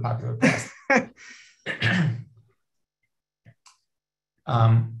pages of the popular press.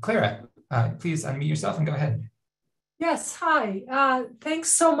 Clara, please unmute yourself and go ahead. Yes, hi. Thanks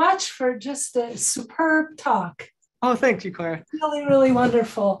so much for just a superb talk. Oh, thank you, Clara. Really, really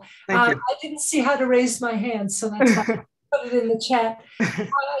wonderful. Thank you. I didn't see how to raise my hand, so that's why I put it in the chat. I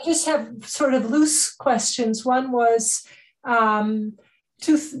just have sort of loose questions. One was two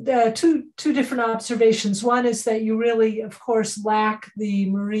different observations. One is that you really, of course, lack the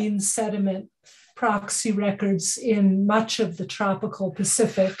marine sediment proxy records in much of the tropical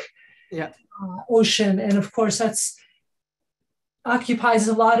Pacific Ocean. And of course, that's occupies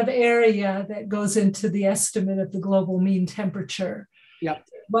a lot of area that goes into the estimate of the global mean temperature. Yep.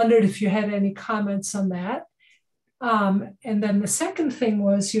 Wondered if you had any comments on that. And then the second thing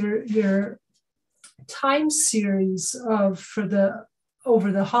was your time series over the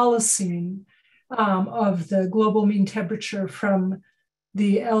Holocene of the global mean temperature from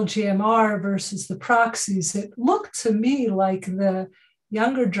the LGMR versus the proxies. It looked to me like the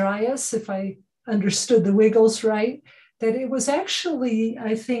Younger Dryas, if I understood the wiggles right, that it was actually,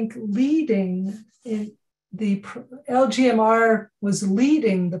 I think, leading in the LGMR was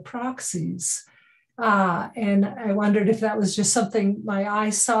leading the proxies. And I wondered if that was just something my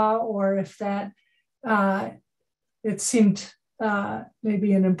eye saw, or if that, it seemed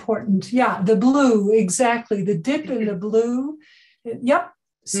maybe an important, the blue, exactly. The dip in the blue,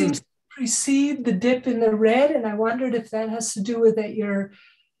 seems to precede the dip in the red. And I wondered if that has to do with that you're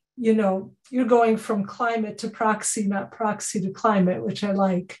going from climate to proxy, not proxy to climate, which I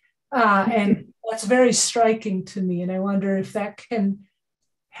like. And that's very striking to me. And I wonder if that can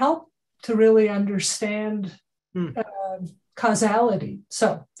help to really understand causality.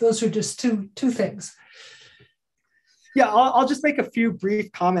 So those are just two things. Yeah, I'll just make a few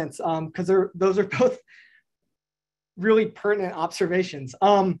brief comments because those are both really pertinent observations.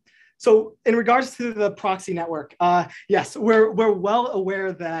 So in regards to the proxy network, yes, we're well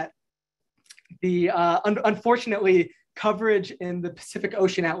aware that the unfortunately coverage in the Pacific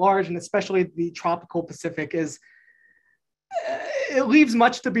Ocean at large, and especially the tropical Pacific, it leaves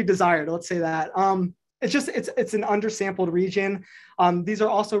much to be desired. Let's say that. It's an undersampled region. These are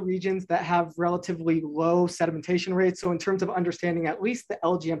also regions that have relatively low sedimentation rates. So in terms of understanding at least the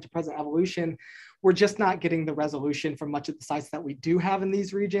LGM to present evolution, we're just not getting the resolution from much of the sites that we do have in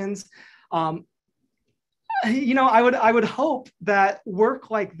these regions. I would hope that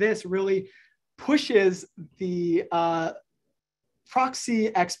work like this really pushes the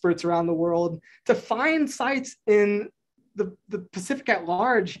proxy experts around the world to find sites in the Pacific at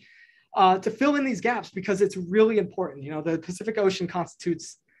large to fill in these gaps, because it's really important. The Pacific Ocean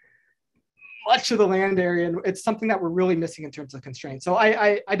constitutes much of the land area, and it's something that we're really missing in terms of constraints. So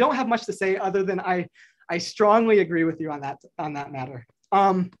I don't have much to say other than I strongly agree with you on that matter.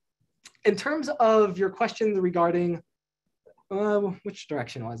 In terms of your questions regarding which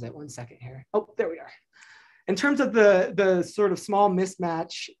direction was it? 1 second here. Oh, there we are. In terms of the sort of small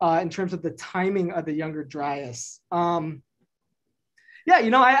mismatch in terms of the timing of the Younger Dryas. I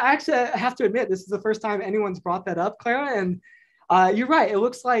actually have to admit, this is the first time anyone's brought that up, Clara, and you're right. It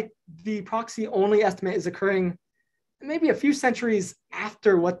looks like the proxy only estimate is occurring maybe a few centuries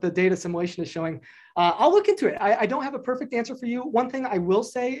after what the data assimilation is showing. I'll look into it. I don't have a perfect answer for you. One thing I will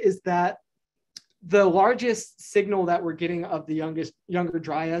say is that the largest signal that we're getting of the Younger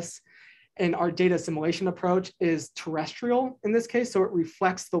Dryas in our data assimilation approach is terrestrial in this case. So it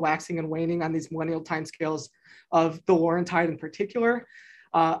reflects the waxing and waning on these millennial timescales of the Laurentide in particular.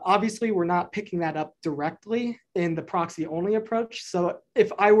 Obviously, we're not picking that up directly in the proxy only approach. So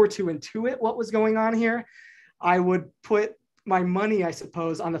if I were to intuit what was going on here, I would put my money, I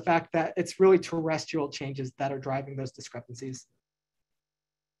suppose, on the fact that it's really terrestrial changes that are driving those discrepancies.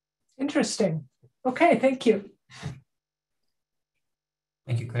 Interesting. Okay, thank you.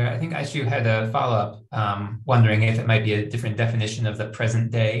 Thank you, Claire. I think Aishu had a follow-up, wondering if it might be a different definition of the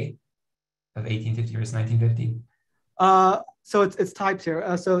present day of 1850 versus 1950. So it's typed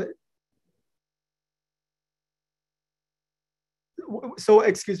here. So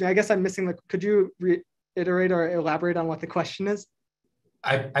excuse me, I guess I'm missing could you reiterate or elaborate on what the question is?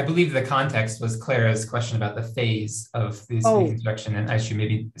 I believe the context was Clara's question about the phase of this reconstruction, and Aishu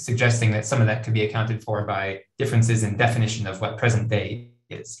maybe suggesting that some of that could be accounted for by differences in definition of what present day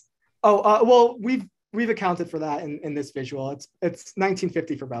is. Well, we've accounted for that in this visual. It's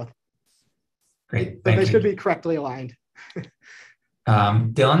 1950 for both. Great, so they should be correctly aligned.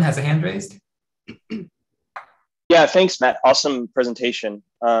 Dylan has a hand raised. Yeah, thanks, Matt. Awesome presentation.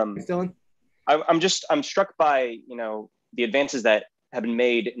 Thanks, Dylan. I'm struck by the advances that have been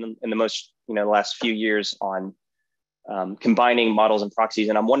made in the most the last few years on combining models and proxies,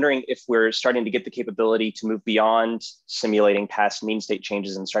 and I'm wondering if we're starting to get the capability to move beyond simulating past mean state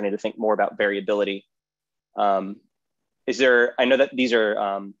changes and starting to think more about variability. I know that these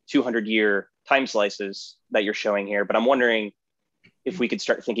are 200-year time slices that you're showing here, but I'm wondering if we could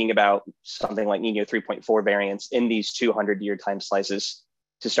start thinking about something like Nino 3.4 variance in these 200-year time slices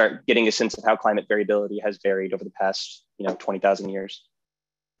to start getting a sense of how climate variability has varied over the past 20,000 years.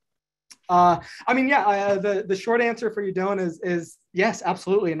 I mean, yeah, the short answer for you, Dylan, is yes,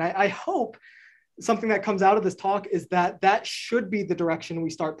 absolutely. And I hope something that comes out of this talk is that should be the direction we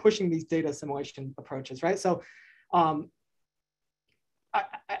start pushing these data assimilation approaches, right? So I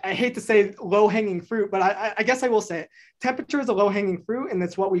hate to say low-hanging fruit, but I guess I will say it. Temperature is a low-hanging fruit, and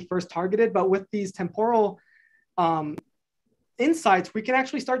that's what we first targeted. But with these temporal insights, we can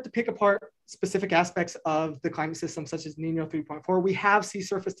actually start to pick apart specific aspects of the climate system, such as Nino 3.4. We have sea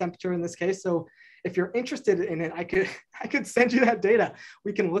surface temperature in this case. So if you're interested in it, I could send you that data.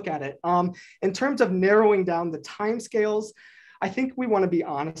 We can look at it. In terms of narrowing down the timescales, I think we want to be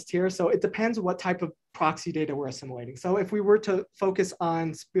honest here. So it depends what type of proxy data we're assimilating. So if we were to focus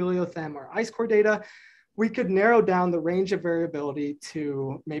on speleothem or ice core data, we could narrow down the range of variability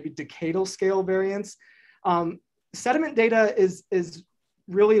to maybe decadal scale variance. Sediment data is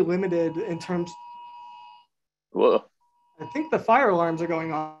really limited in terms. Whoa. I think the fire alarms are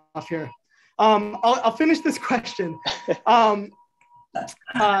going off here. I'll finish this question.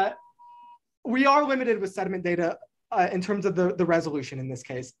 We are limited with sediment data in terms of the resolution in this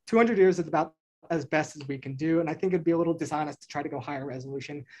case. 200 years is about as best as we can do. And I think it'd be a little dishonest to try to go higher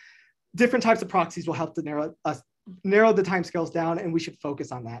resolution. Different types of proxies will help to narrow the timescales down, and we should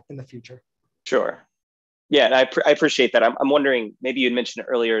focus on that in the future. Sure. Yeah, and I appreciate that. I'm wondering, maybe you had mentioned it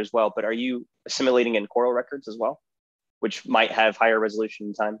earlier as well, but are you assimilating in coral records as well, which might have higher resolution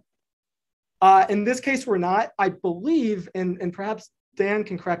in time? In this case, we're not. I believe, and perhaps Dan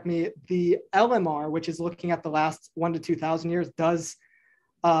can correct me, the LMR, which is looking at the last 1,000 to 2,000 years, does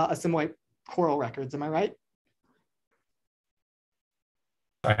assimilate coral records. Am I right?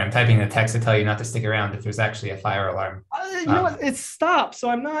 Sorry, I'm typing the text to tell you not to stick around if there's actually a fire alarm. You know what? It stopped, so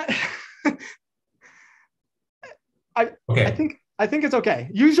I'm not. Okay. I think it's okay.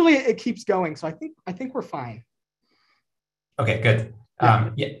 Usually it keeps going, so I think we're fine. Okay, good.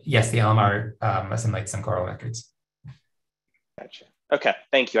 Yes, the LMR assimilates some coral records. Gotcha. Okay,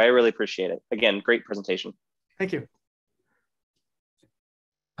 thank you. I really appreciate it. Again, great presentation. Thank you.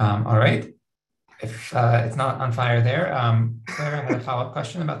 All right. If it's not on fire there, Clara had a follow-up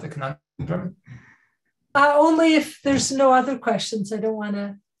question about the conundrum. Only if there's no other questions. I don't want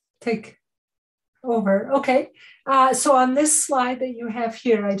to take over. Okay. So on this slide that you have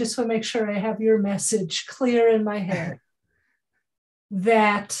here, I just want to make sure I have your message clear in my head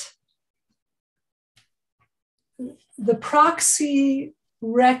that the proxy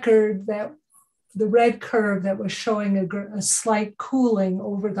record, that the red curve that was showing a slight cooling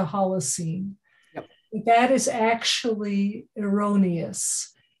over the Holocene, yep, that is actually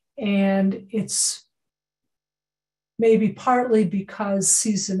erroneous. And it's maybe partly because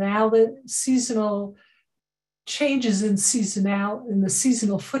seasonal changes in the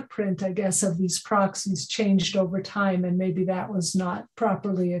seasonal footprint, I guess, of these proxies changed over time, and maybe that was not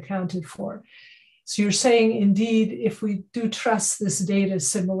properly accounted for. So you're saying, indeed, if we do trust this data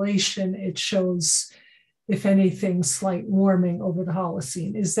assimilation, it shows, if anything, slight warming over the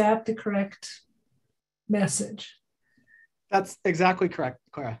Holocene. Is that the correct message? That's exactly correct,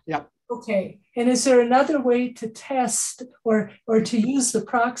 Clara. Yep. Okay. And is there another way to test or to use the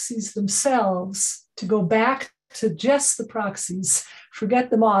proxies themselves, to go back to just the proxies, forget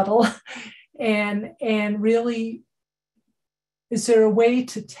the model, and really, is there a way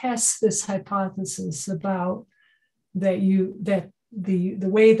to test this hypothesis about that the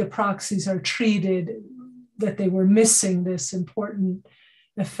way the proxies are treated, that they were missing this important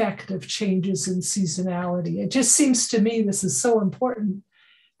effect of changes in seasonality. It just seems to me this is so important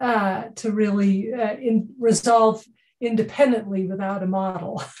to really resolve independently without a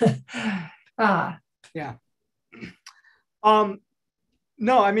model. Yeah.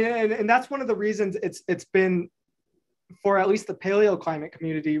 No, I mean, and that's one of the reasons it's been, for at least the paleoclimate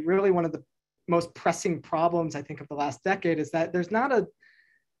community, really one of the most pressing problems, I think, of the last decade, is that there's not a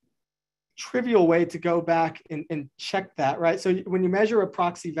trivial way to go back and check that, right? So when you measure a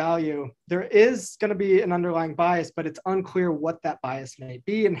proxy value, there is going to be an underlying bias, but it's unclear what that bias may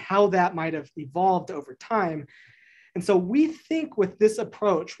be and how that might have evolved over time. And so we think with this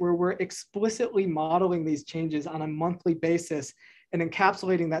approach, where we're explicitly modeling these changes on a monthly basis and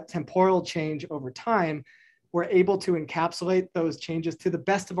encapsulating that temporal change over time, we're able to encapsulate those changes to the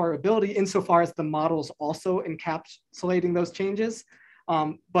best of our ability, insofar as the model's also encapsulating those changes.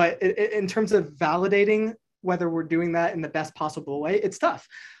 But in terms of validating whether we're doing that in the best possible way, it's tough.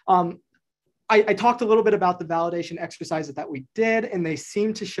 I talked a little bit about the validation exercises that we did, and they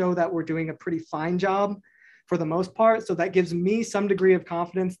seem to show that we're doing a pretty fine job for the most part. So that gives me some degree of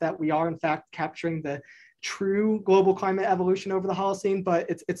confidence that we are in fact capturing the true global climate evolution over the Holocene, but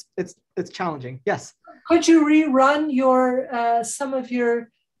it's challenging. Yes. Could you rerun your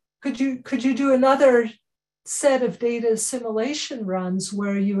could you do another set of data assimilation runs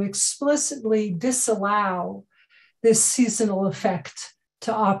where you explicitly disallow this seasonal effect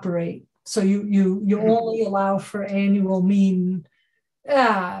to operate? So you only allow for annual mean.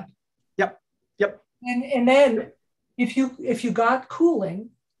 Yep. And then if you got cooling,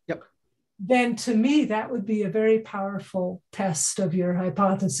 then to me that would be a very powerful test of your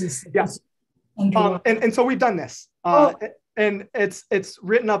hypothesis. Yes. And so we've done this. And it's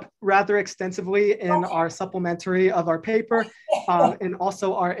written up rather extensively in our supplementary of our paper, and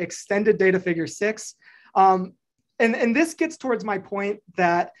also our extended data figure 6. And this gets towards my point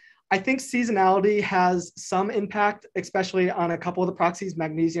that I think seasonality has some impact, especially on a couple of the proxies,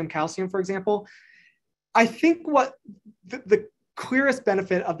 magnesium, calcium, for example. I think what the clearest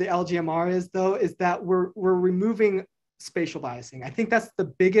benefit of the LGMR is, though, is that we're removing spatial biasing. I think that's the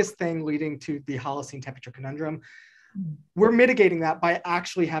biggest thing leading to the Holocene temperature conundrum. We're mitigating that by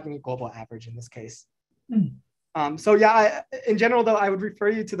actually having a global average in this case. So yeah, in general, though, I would refer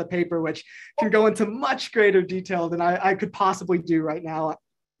you to the paper, which can go into much greater detail than I could possibly do right now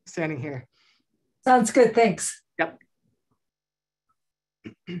standing here. Sounds good. Thanks. Yep.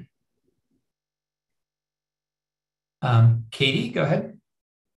 Katie, go ahead.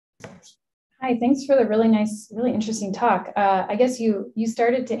 Hi, thanks for the really nice, really interesting talk. I guess you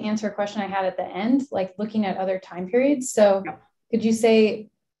started to answer a question I had at the end, like looking at other time periods. So could you say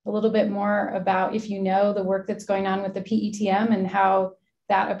a little bit more about, if you know, the work that's going on with the PETM and how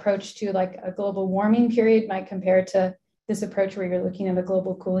that approach to like a global warming period might compare to this approach where you're looking at a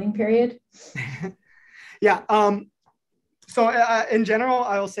global cooling period? Yeah. So in general,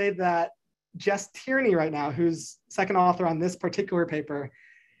 I will say that Jess Tierney right now, who's second author on this particular paper,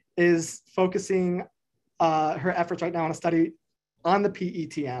 is focusing her efforts right now on a study on the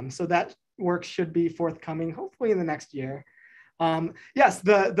PETM. So that work should be forthcoming, hopefully in the next year. Yes,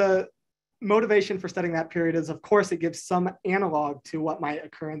 the motivation for studying that period is, of course, it gives some analog to what might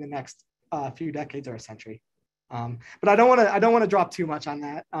occur in the next few decades or a century. But I don't want to drop too much on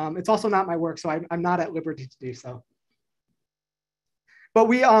that. It's also not my work, so I'm not at liberty to do so. But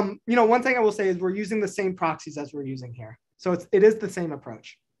we, one thing I will say is we're using the same proxies as we're using here. So it is the same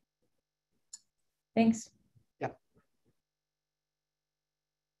approach. Thanks. Yeah.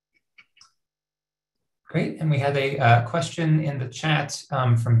 Great. And we had a question in the chat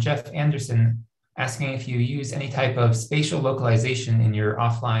from Jeff Anderson asking if you use any type of spatial localization in your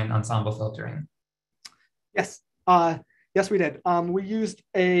offline ensemble filtering. Yes. Yes, we did. We used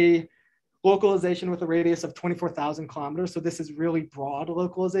a localization with a radius of 24,000 kilometers. So this is really broad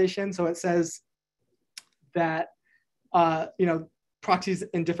localization. So it says that, proxies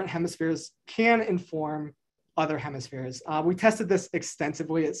in different hemispheres can inform other hemispheres. We tested this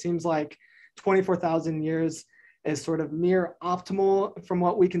extensively. It seems like 24,000 years is sort of near optimal from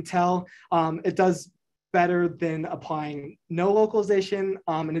what we can tell. It does better than applying no localization,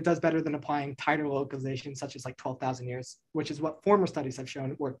 and it does better than applying tighter localization, such as like 12,000 years, which is what former studies have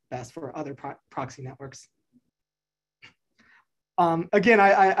shown work best for other proxy networks. Again,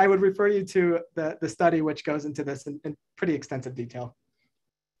 I would refer you to the study, which goes into this in pretty extensive detail.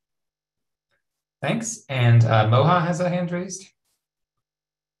 Thanks. And Moha has a hand raised.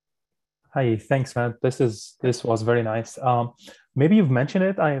 Hi, thanks, man. This was very nice. Maybe you've mentioned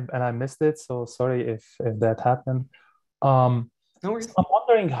it, and I missed it, so sorry if that happened. No worries. I'm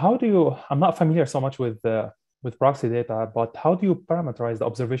wondering, I'm not familiar so much with the with proxy data, but how do you parameterize the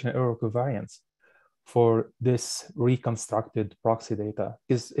observation error covariance for this reconstructed proxy data?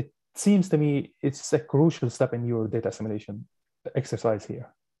 Because it seems to me it's a crucial step in your data assimilation exercise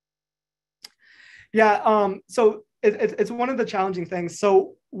here. Yeah, so it's one of the challenging things.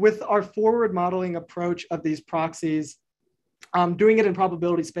 So with our forward modeling approach of these proxies, doing it in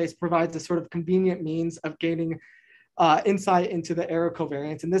probability space provides a sort of convenient means of gaining insight into the error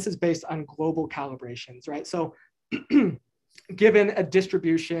covariance. And this is based on global calibrations, right? So given a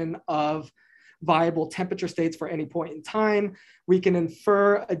distribution of viable temperature states for any point in time, we can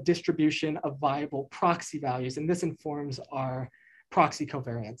infer a distribution of viable proxy values. And this informs our proxy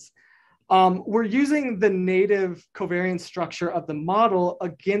covariance. We're using the native covariance structure of the model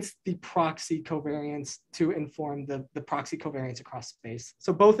against the proxy covariance to inform the proxy covariance across space.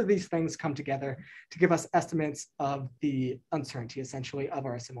 So both of these things come together to give us estimates of the uncertainty, essentially, of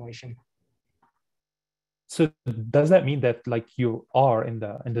our assimilation. So does that mean that like you are in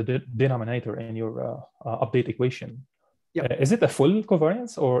the denominator in your update equation? Yep. Is it a full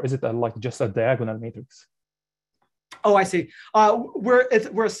covariance or is it like just a diagonal matrix? Oh, I see.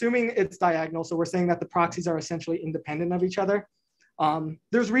 We're assuming it's diagonal. So we're saying that the proxies are essentially independent of each other.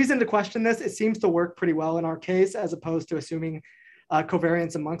 There's reason to question this. It seems to work pretty well in our case, as opposed to assuming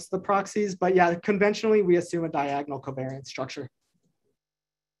covariance amongst the proxies. But yeah, conventionally, we assume a diagonal covariance structure.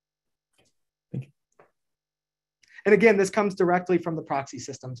 Thank you. And again, this comes directly from the proxy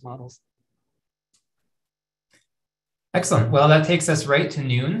systems models. Excellent. Well, that takes us right to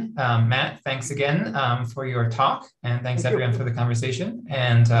noon. Matt, thanks again for your talk, and thanks everyone for the conversation,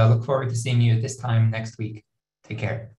 and look forward to seeing you at this time next week. Take care.